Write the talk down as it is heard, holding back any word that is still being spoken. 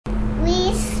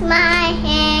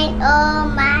Oh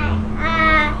my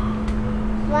eye,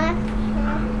 what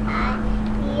I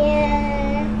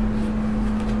hear.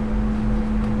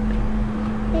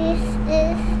 This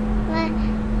is my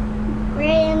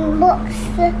brain box,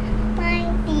 my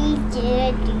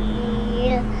teacher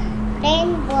dear. Brain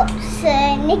box,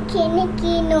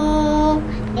 Nicky no.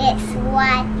 That's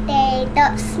what they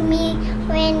taught me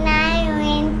when I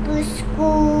went to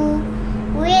school.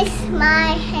 With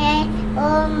my hand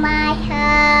on my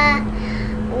heart,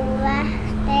 what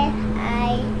did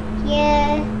I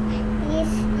hear?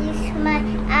 This is my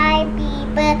I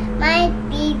paper, my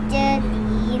teacher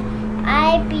dear.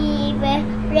 I paper,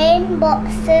 rainbow,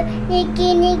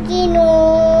 Nicky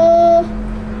no.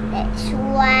 That's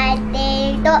what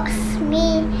they taught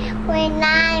me when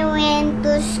I went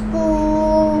to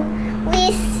school.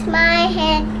 With my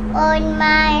hand on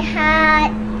my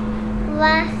heart,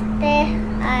 what did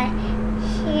I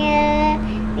hear?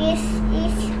 This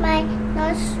is my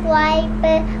nose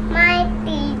wiper, my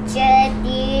teacher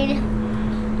dear.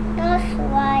 Nose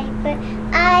wiper,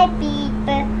 eye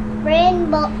paper, brain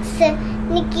box,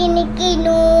 Nicky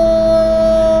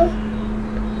no.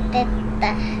 That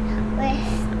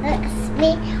was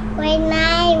me when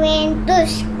I went to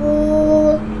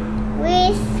school.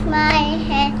 With my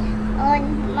hand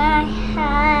on my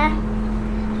heart,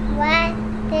 what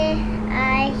did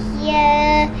I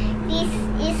hear? This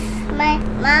is my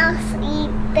mouse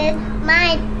eater,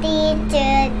 my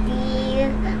teacher dear.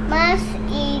 Mouse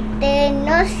eater,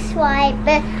 nose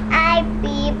wiper, eye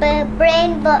paper,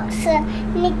 brain box,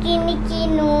 Nicky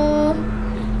no.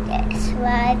 That's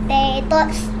what they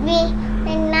taught me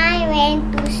when I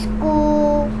went to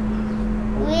school.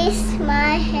 With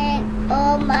my hand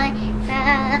on my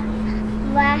heart,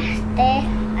 what did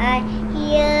I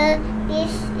hear?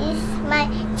 This is my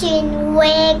chin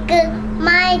wagger,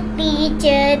 my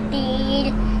teacher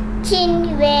dear.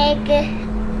 Chin wagger,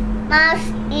 mouse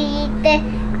eater,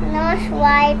 nose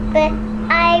wiper,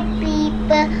 eye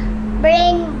paper,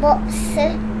 brain box,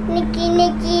 Nicky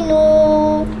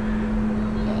no.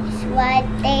 That's what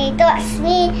they taught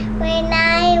me when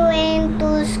I went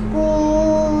to school.